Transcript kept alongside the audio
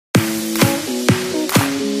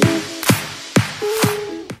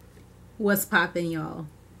What's poppin', y'all?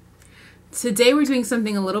 Today we're doing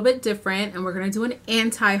something a little bit different and we're going to do an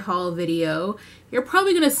anti-haul video. You're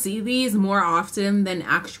probably going to see these more often than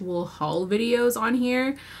actual haul videos on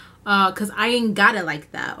here because I ain't got it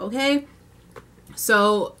like that, okay?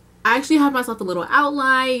 So I actually have myself a little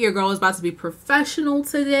outline. Your girl is about to be professional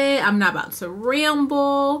today. I'm not about to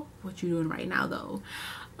ramble. What you doing right now though?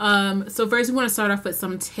 So first we want to start off with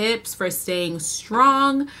some tips for staying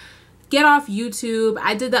strong. Get off YouTube.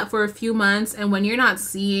 I did that for a few months, and when you're not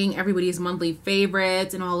seeing everybody's monthly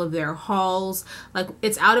favorites and all of their hauls, like,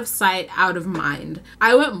 it's out of sight, out of mind.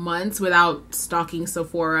 I went months without stalking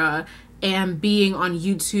Sephora and being on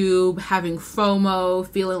YouTube, having FOMO,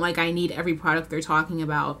 feeling like I need every product they're talking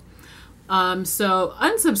about. So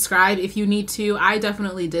unsubscribe if you need to. I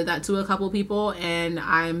definitely did that to a couple people and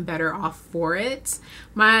I'm better off for it.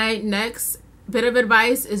 My next bit of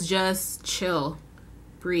advice is just chill,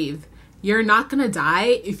 breathe. You're not gonna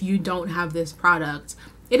die if you don't have this product.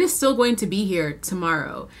 It is still going to be here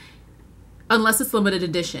tomorrow, unless it's limited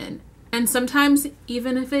edition. And sometimes,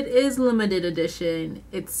 even if it is limited edition,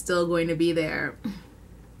 it's still going to be there.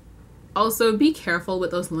 Also, be careful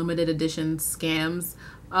with those limited edition scams.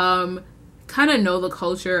 Kind of know the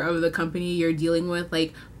culture of the company you're dealing with.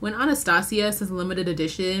 Like, when Anastasia says limited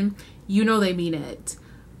edition, you know they mean it.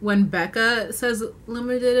 When Becca says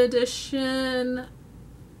limited edition,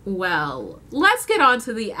 well, let's get on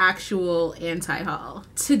to the actual anti-haul.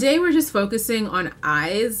 Today we're just focusing on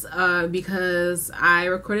eyes because I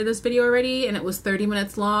recorded this video already and it was 30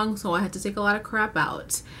 minutes long, so I had to take a lot of crap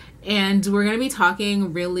out. And we're going to be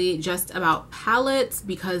talking really just about palettes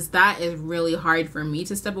because that is really hard for me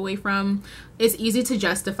to step away from. It's easy to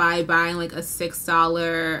justify buying like a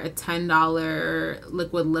 $6, a $10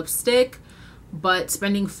 liquid lipstick, but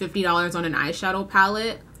spending $50 on an eyeshadow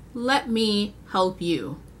palette, let me help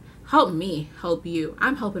you. Help me help you.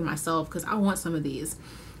 I'm helping myself because I want some of these.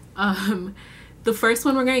 The first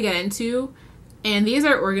one we're going to get into, and these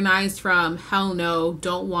are organized from hell no,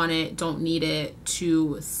 don't want it, don't need it,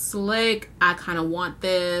 to slick, I kind of want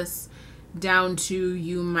this, down to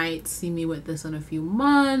you might see me with this in a few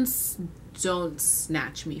months, don't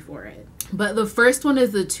snatch me for it. But the first one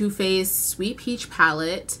is the Too Faced Sweet Peach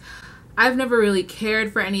palette. I've never really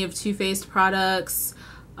cared for any of Too Faced products.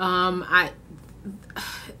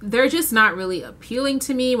 They're just not really appealing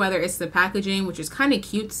to me, whether it's the packaging, which is kind of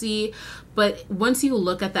cutesy, but once you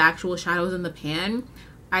look at the actual shadows in the pan,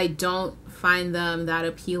 I don't find them that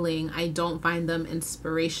appealing. I don't find them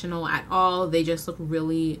inspirational at all. They just look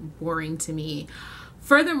really boring to me.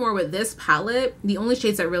 Furthermore, with this palette, the only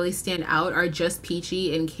shades that really stand out are just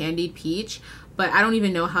Peachy and Candied Peach, but I don't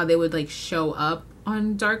even know how they would like show up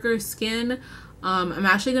on darker skin. I'm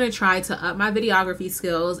actually going to try to up my videography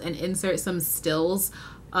skills and insert some stills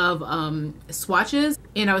of swatches.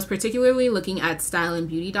 And I was particularly looking at Style and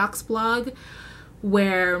Beauty Doc's blog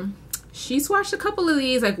where she swatched a couple of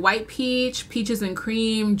these, like White Peach, Peaches and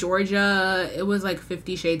Cream, Georgia. It was like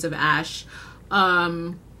 50 Shades of Ash.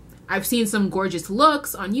 I've seen some gorgeous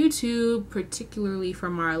looks on YouTube, particularly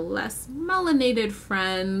from our less melanated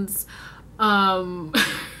friends.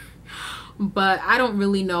 But I don't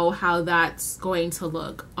really know how that's going to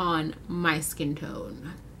look on my skin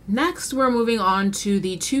tone. Next, we're moving on to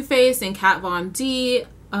the Too Faced and Kat Von D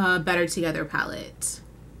Better Together palette.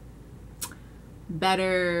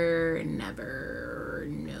 Better never,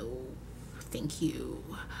 no, thank you.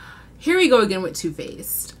 Here we go again with Too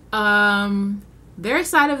Faced. Their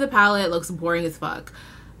side of the palette looks boring as fuck.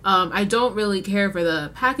 I don't really care for the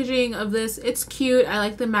packaging of this. It's cute. I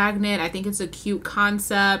like the magnet. I think it's a cute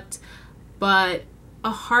concept. But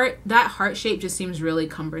that heart shape just seems really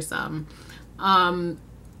cumbersome.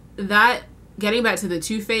 That, getting back to the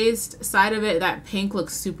Too Faced side of it, that pink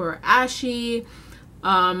looks super ashy.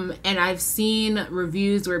 And I've seen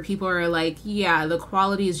reviews where people are like, yeah, the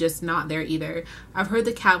quality is just not there either. I've heard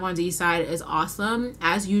the Kat Von D side is awesome.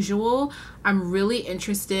 As usual, I'm really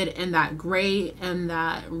interested in that gray and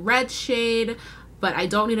that red shade. But I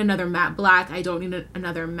don't need another matte black. I don't need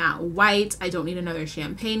another matte white. I don't need another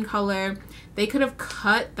champagne color. They could have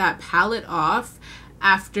cut that palette off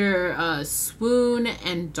after Swoon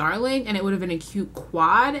and Darling, and it would have been a cute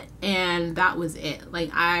quad, and that was it.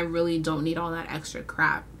 Like, I really don't need all that extra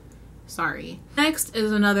crap. Sorry. Next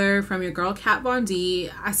is another from your girl Kat Von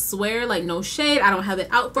D. I swear, like, no shade, I don't have it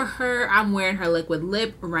out for her. I'm wearing her liquid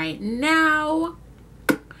lip right now,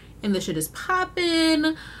 and this shit is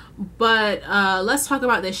popping. But let's talk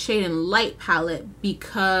about this Shade and Light palette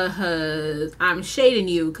because I'm shading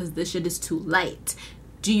you because this shit is too light.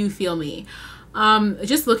 Do you feel me?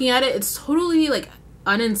 Just looking at it, it's totally like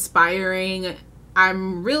uninspiring.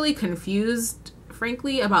 I'm really confused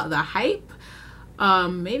frankly, about the hype.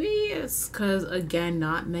 Maybe it's because, again,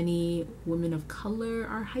 not many women of color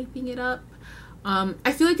are hyping it up.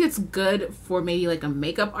 I feel like it's good for maybe like a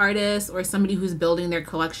makeup artist or somebody who's building their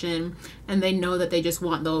collection and they know that they just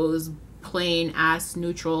want those plain ass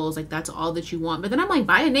neutrals, like that's all that you want. But then I'm like,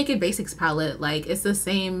 buy a Naked Basics palette, like it's the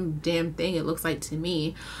same damn thing, it looks like to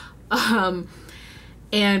me.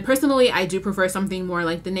 And personally, I do prefer something more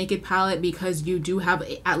like the Naked palette because you do have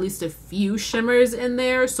at least a few shimmers in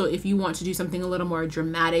there. So if you want to do something a little more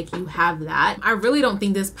dramatic, you have that. I really don't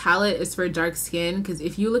think this palette is for dark skin because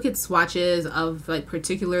if you look at swatches of like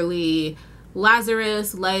particularly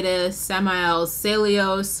Lazarus, Lightus, Samael,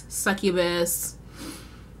 Celios, Succubus,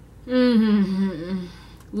 Ludwin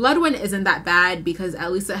isn't that bad because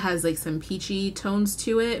at least it has like some peachy tones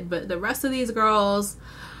to it. But the rest of these girls,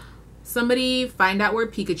 somebody find out where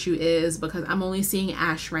Pikachu is because I'm only seeing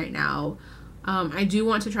Ash right now. I do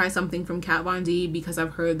want to try something from Kat Von D because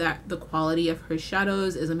I've heard that the quality of her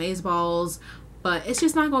shadows is amazeballs, but it's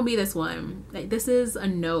just not gonna be this one. Like, this is a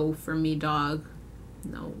no for me, dog.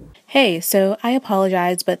 No. Hey, so I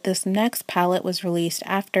apologize, but this next palette was released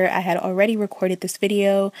after I had already recorded this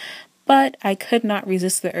video, but I could not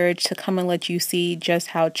resist the urge to come and let you see just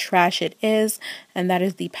how trash it is, and that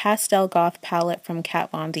is the Pastel Goth palette from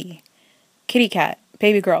Kat Von D. Kitty cat,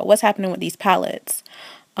 baby girl, what's happening with these palettes?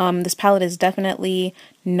 This palette is definitely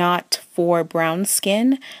not for brown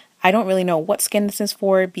skin. I don't really know what skin this is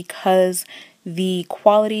for because the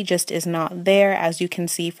quality just is not there, as you can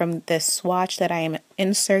see from this swatch that I am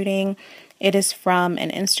inserting. It is from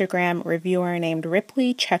an Instagram reviewer named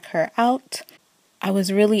Ripley. Check her out. I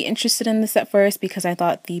was really interested in this at first because I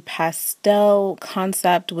thought the pastel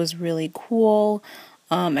concept was really cool,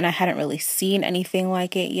 and I hadn't really seen anything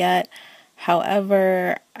like it yet.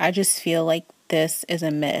 However, I just feel like this is a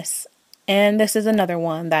miss. And this is another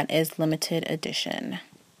one that is limited edition.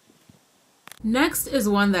 Next is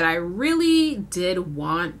one that I really did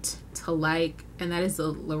want to like, and that is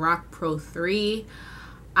the Lorac Pro 3.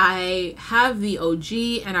 I have the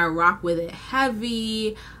OG and I rock with it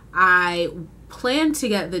heavy. I plan to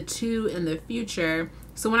get the 2 in the future.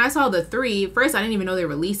 So when I saw the 3, first I didn't even know they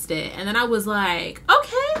released it. And then I was like,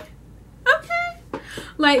 okay.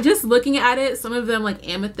 Like, just looking at it, some of them like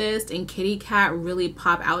Amethyst and Kitty Cat really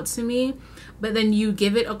pop out to me. But then you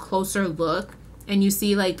give it a closer look and you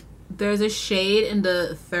see like there's a shade in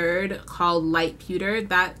the 3rd called Light Pewter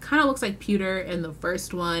that kind of looks like pewter in the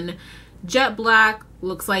first one. Jet Black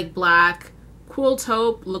looks like black. Cool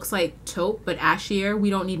Taupe looks like taupe but ashier.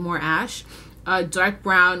 We don't need more ash. Dark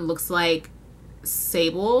Brown looks like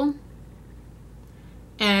sable.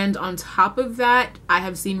 And on top of that, I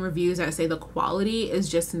have seen reviews that say the quality is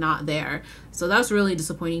just not there. So that's really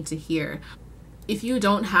disappointing to hear. If you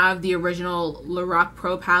don't have the original Lorac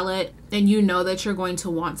Pro palette and you know that you're going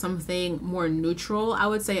to want something more neutral, I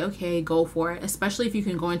would say, okay, go for it. Especially if you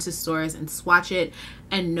can go into stores and swatch it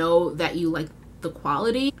and know that you like the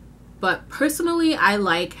quality. But personally, I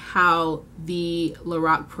like how the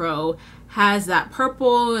Lorac Pro has that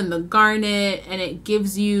purple and the garnet, and it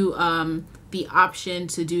gives you the option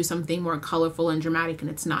to do something more colorful and dramatic,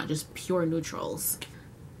 and it's not just pure neutrals.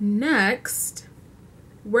 Next,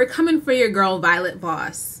 we're coming for your girl Violet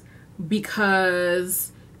Voss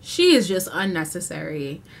because she is just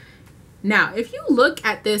unnecessary. Now, if you look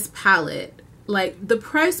at this palette, like, the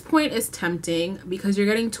price point is tempting because you're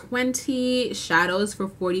getting 20 shadows for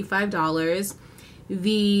 $45.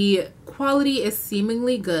 The quality is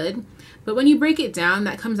seemingly good, but when you break it down,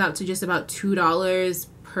 that comes out to just about $2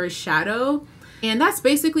 per shadow, and that's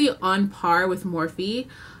basically on par with Morphe.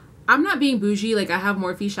 I'm not being bougie, like I have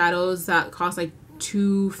Morphe shadows that cost like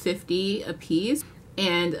 $2.50 a piece,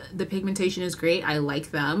 and the pigmentation is great, I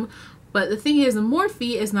like them, but the thing is,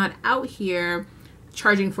 Morphe is not out here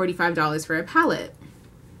charging $45 for a palette.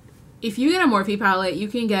 If you get a Morphe palette, you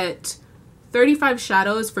can get 35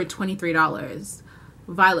 shadows for $23.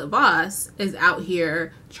 Violet Voss is out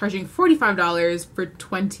here charging $45 for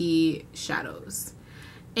 20 shadows.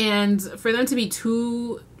 And for them to be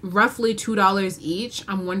roughly $2 each,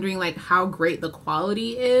 I'm wondering like how great the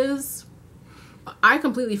quality is. I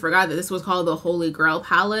completely forgot that this was called the Holy Grail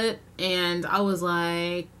palette, and I was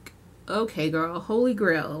like, okay girl, Holy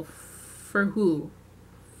Grail for who?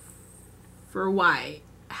 For why?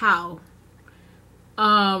 How?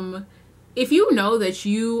 If you know that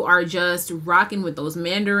you are just rocking with those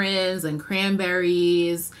mandarins and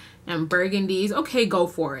cranberries and burgundies, okay, go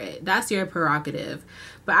for it. That's your prerogative.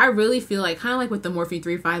 But I really feel like, kind of like with the Morphe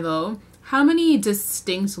 350, how many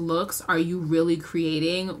distinct looks are you really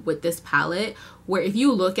creating with this palette? Where if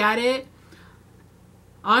you look at it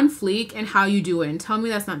on fleek and how you do it, and tell me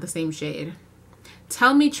that's not the same shade.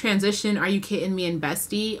 Tell Me Transition, Are You Kidding Me, and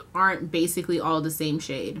Bestie aren't basically all the same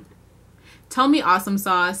shade. Tell Me Awesome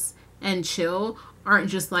Sauce and Chill aren't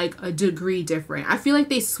just like a degree different. I feel like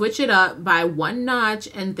they switch it up by one notch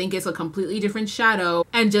and think it's a completely different shadow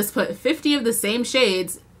and just put 50 of the same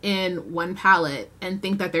shades in one palette and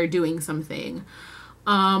think that they're doing something.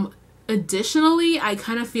 Additionally, I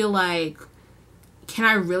kind of feel like, can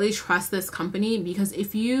I really trust this company? Because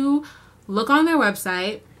if you look on their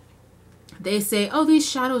website, they say, oh, these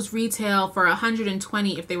shadows retail for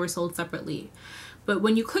 $120 if they were sold separately. But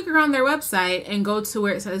when you click around their website and go to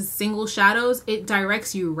where it says single shadows, it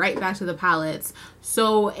directs you right back to the palettes.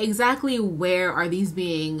 So exactly where are these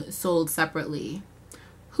being sold separately?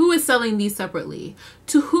 Who is selling these separately?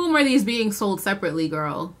 To whom are these being sold separately,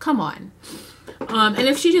 girl? Come on. And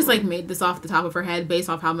if she just like made this off the top of her head based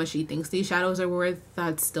off how much she thinks these shadows are worth,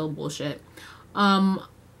 that's still bullshit.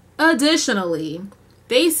 Additionally,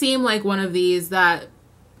 they seem like one of these that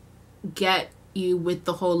get you with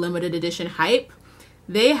the whole limited edition hype.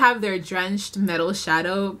 They have their Drenched Metal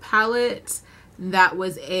Shadow palette that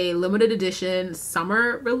was a limited edition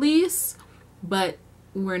summer release, but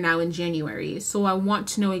we're now in January, so I want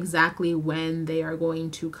to know exactly when they are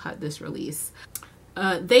going to cut this release.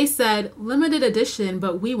 They said limited edition,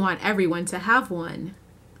 but we want everyone to have one.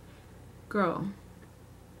 Girl,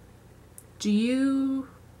 do you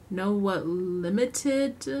know what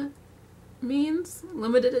limited means?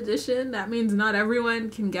 Limited edition? That means not everyone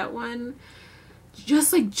can get one.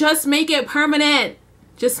 Just make it permanent.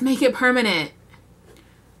 Just make it permanent.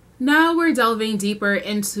 Now we're delving deeper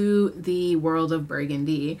into the world of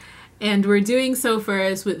burgundy, and we're doing so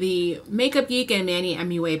first with the Makeup Geek and Manny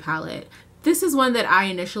MUA palette. This is one that I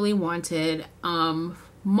initially wanted,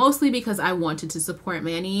 mostly because I wanted to support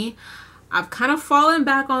Manny. I've kind of fallen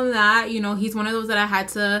back on that. You know, he's one of those that I had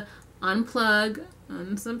to unplug,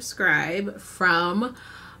 unsubscribe from.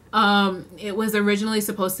 It was originally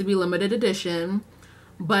supposed to be limited edition,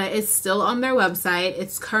 but it's still on their website.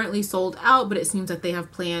 It's currently sold out, but it seems like they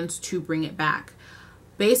have plans to bring it back.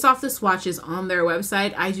 Based off the swatches on their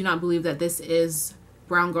website, I do not believe that this is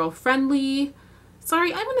brown girl friendly.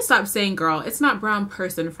 Sorry, I'm gonna stop saying girl. It's not brown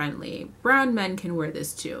person friendly. Brown men can wear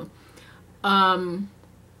this too.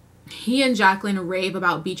 He and Jacqueline rave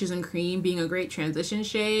about Beaches and Cream being a great transition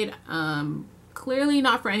shade. Clearly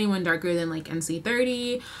not for anyone darker than like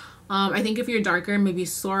NC30. I think if you're darker, maybe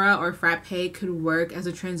Sora or Frappe could work as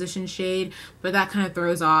a transition shade, but that kind of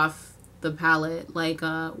throws off the palette. Like,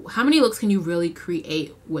 how many looks can you really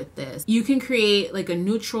create with this? You can create like a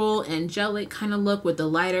neutral angelic kind of look with the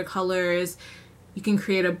lighter colors. You can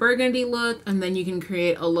create a burgundy look, and then you can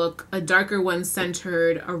create a look, a darker one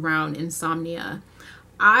centered around insomnia.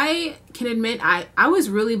 I can admit I was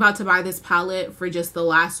really about to buy this palette for just the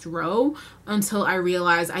last row until I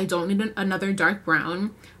realized I don't need another dark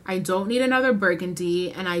brown. I don't need another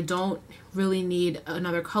burgundy, and I don't really need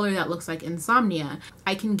another color that looks like insomnia.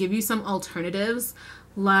 I can give you some alternatives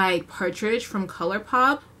like Partridge from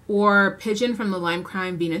ColourPop, or Pigeon from the Lime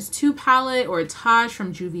Crime Venus 2 palette, or Taj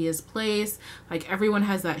from Juvia's Place. Like, everyone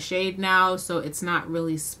has that shade now, so it's not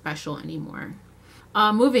really special anymore.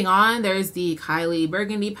 Moving on, there's the Kylie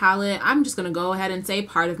Burgundy palette. I'm just gonna go ahead and say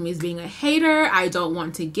part of me is being a hater. I don't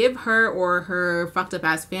want to give her or her fucked up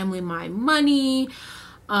ass family my money.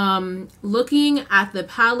 Looking at the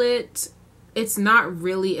palette, it's not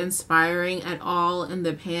really inspiring at all in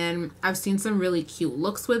the pan. I've seen some really cute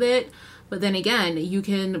looks with it, but then again, you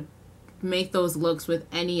can make those looks with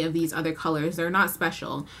any of these other colors. They're not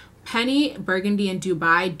special. Penny, Burgundy, and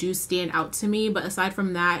Dubai do stand out to me, but aside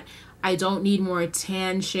from that, I don't need more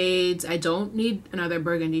tan shades. I don't need another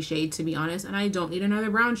burgundy shade, to be honest, and I don't need another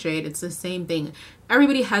brown shade. It's the same thing.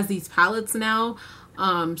 Everybody has these palettes now,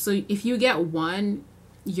 so if you get one,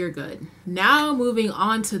 you're good. Now moving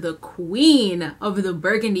on to the queen of the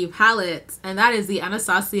burgundy palettes, and that is the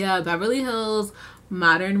Anastasia Beverly Hills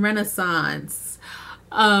Modern Renaissance.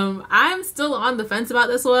 I'm still on the fence about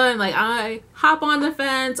this one. Like, I hop on the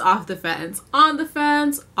fence, off the fence, on the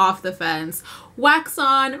fence, off the fence, wax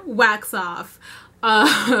on, wax off.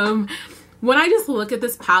 When I just look at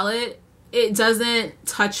this palette, it doesn't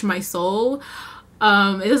touch my soul.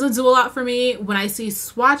 It doesn't do a lot for me. When I see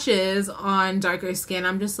swatches on darker skin,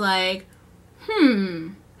 I'm just like,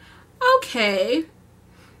 okay.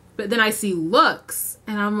 But then I see looks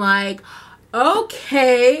and I'm like,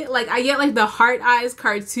 okay. Like, I get like the heart eyes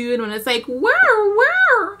cartoon when it's like,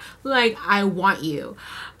 where? Like, I want you.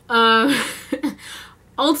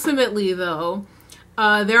 Ultimately though,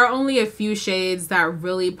 there are only a few shades that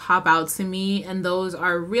really pop out to me, and those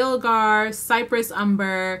are Real Gar, Cypress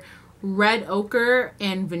Umber, Red Ochre,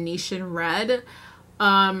 and Venetian Red.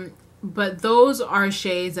 but those are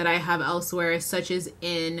shades that I have elsewhere, such as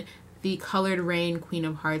in the Colored Rain Queen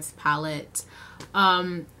of Hearts palette.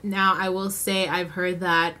 Now I will say I've heard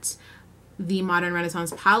that the Modern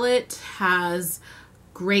Renaissance palette has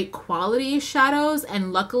great quality shadows,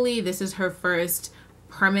 and luckily this is her first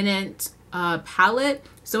permanent palette,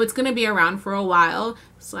 so it's gonna be around for a while.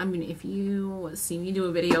 So I mean, if you see me do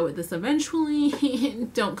a video with this eventually,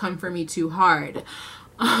 don't come for me too hard.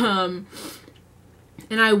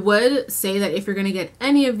 And I would say that if you're going to get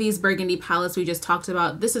any of these burgundy palettes we just talked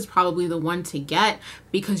about, this is probably the one to get,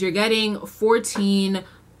 because you're getting 14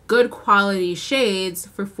 good quality shades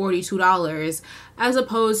for $42, as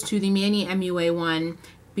opposed to the Manny MUA one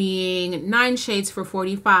being 9 shades for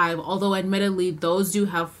 $45, although admittedly those do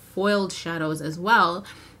have foiled shadows as well.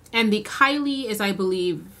 And the Kylie is, I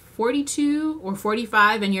believe, 42 or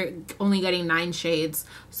 45, and you're only getting 9 shades.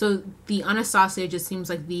 So the Anastasia just seems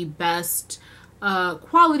like the best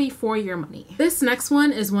quality for your money. This next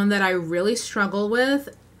one is one that I really struggle with,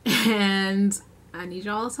 and I need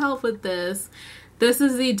y'all's help with this. This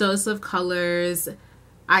is the Dose of Colors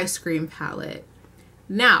Ice Cream palette.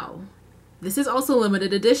 Now, this is also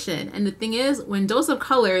limited edition, and the thing is, when Dose of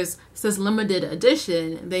Colors says limited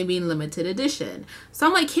edition, they mean limited edition. So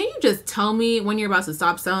I'm like, can you just tell me when you're about to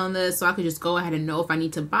stop selling this so I could just go ahead and know if I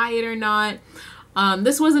need to buy it or not?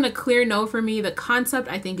 This wasn't a clear no for me. The concept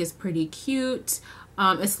I think is pretty cute.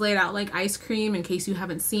 It's laid out like ice cream, in case you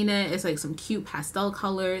haven't seen it. It's like some cute pastel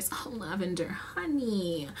colors. Oh, lavender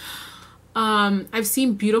honey. I've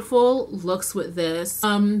seen beautiful looks with this,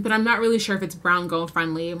 but I'm not really sure if it's brown girl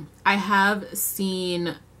friendly. I have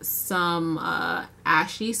seen some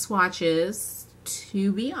ashy swatches,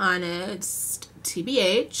 to be honest,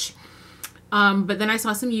 TBH. But then I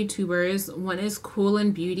saw some YouTubers. One is Cool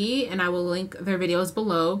and Beauty, and I will link their videos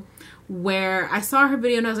below, where I saw her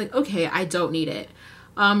video and I was like, okay, I don't need it.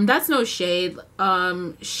 That's no shade.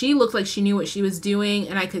 She looked like she knew what she was doing,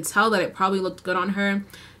 and I could tell that it probably looked good on her.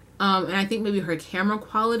 And I think maybe her camera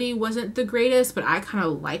quality wasn't the greatest, but I kind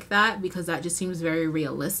of like that because that just seems very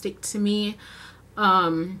realistic to me.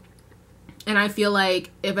 And I feel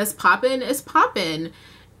like if it's poppin', it's poppin'.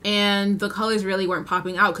 And the colors really weren't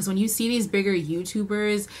popping out, because when you see these bigger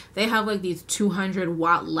YouTubers, they have like these 200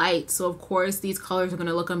 watt lights, so of course these colors are going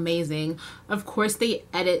to look amazing. Of course they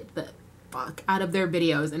edit the fuck out of their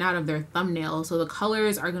videos and out of their thumbnails, so the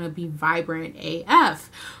colors are going to be vibrant AF.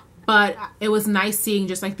 But it was nice seeing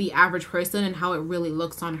just like the average person and how it really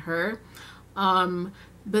looks on her.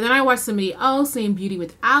 But then I watched somebody else named Beauty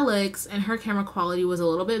with Alex, and her camera quality was a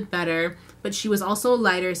little bit better, but she was also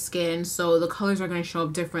lighter skinned, so the colors are going to show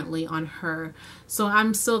up differently on her. So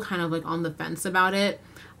I'm still kind of like on the fence about it.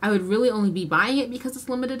 I would really only be buying it because it's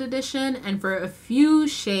limited edition, and for a few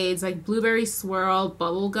shades like Blueberry Swirl,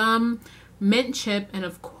 Bubblegum, Mint Chip, and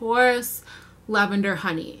of course Lavender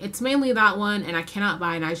Honey. It's mainly that one, and I cannot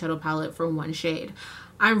buy an eyeshadow palette for one shade.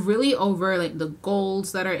 I'm really over like the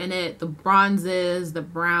golds that are in it, the bronzes, the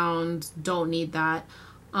browns, don't need that.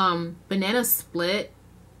 Banana Split,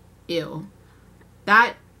 ew.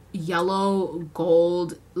 That yellow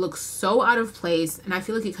gold looks so out of place, and I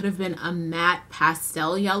feel like it could have been a matte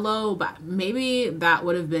pastel yellow, but maybe that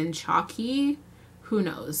would have been chalky. Who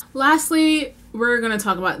knows? Lastly, we're gonna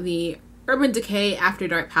talk about the Urban Decay After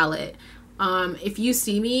Dark palette. If you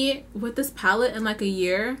see me with this palette in like a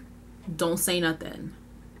year, don't say nothing.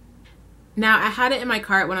 Now, I had it in my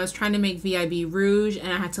cart when I was trying to make VIB Rouge,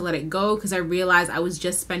 and I had to let it go because I realized I was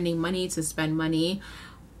just spending money to spend money.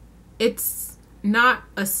 It's not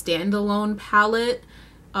a standalone palette.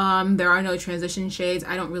 There are no transition shades.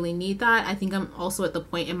 I don't really need that. I think I'm also at the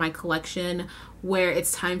point in my collection where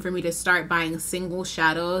it's time for me to start buying single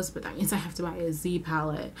shadows, but that means I have to buy a Z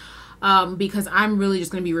palette, because I'm really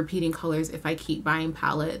just going to be repeating colors if I keep buying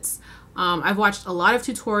palettes. I've watched a lot of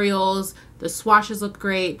tutorials. The swatches look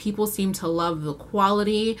great. People seem to love the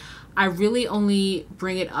quality. I really only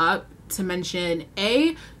bring it up to mention,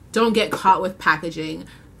 A, don't get caught with packaging.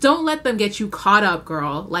 Don't let them get you caught up,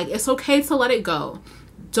 girl. Like, it's okay to let it go.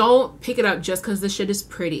 Don't pick it up just because the shit is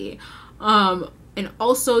pretty. And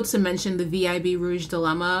also to mention the VIB Rouge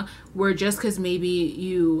dilemma, where just because maybe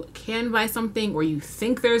you can buy something or you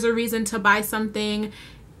think there's a reason to buy something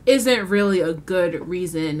isn't really a good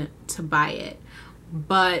reason to buy it.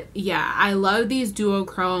 But yeah, I love these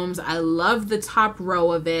duochromes. I love the top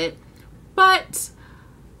row of it, but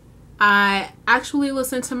I actually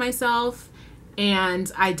listened to myself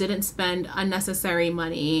and I didn't spend unnecessary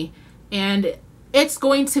money, and it's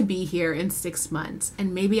going to be here in 6 months,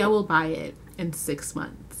 and maybe I will buy it in 6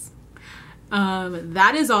 months.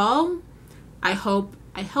 That is all. I hope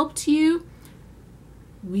I helped you.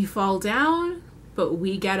 We fall down, but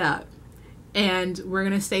we get up. and we're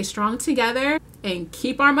going to stay strong together and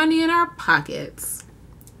keep our money in our pockets.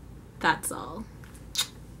 That's all.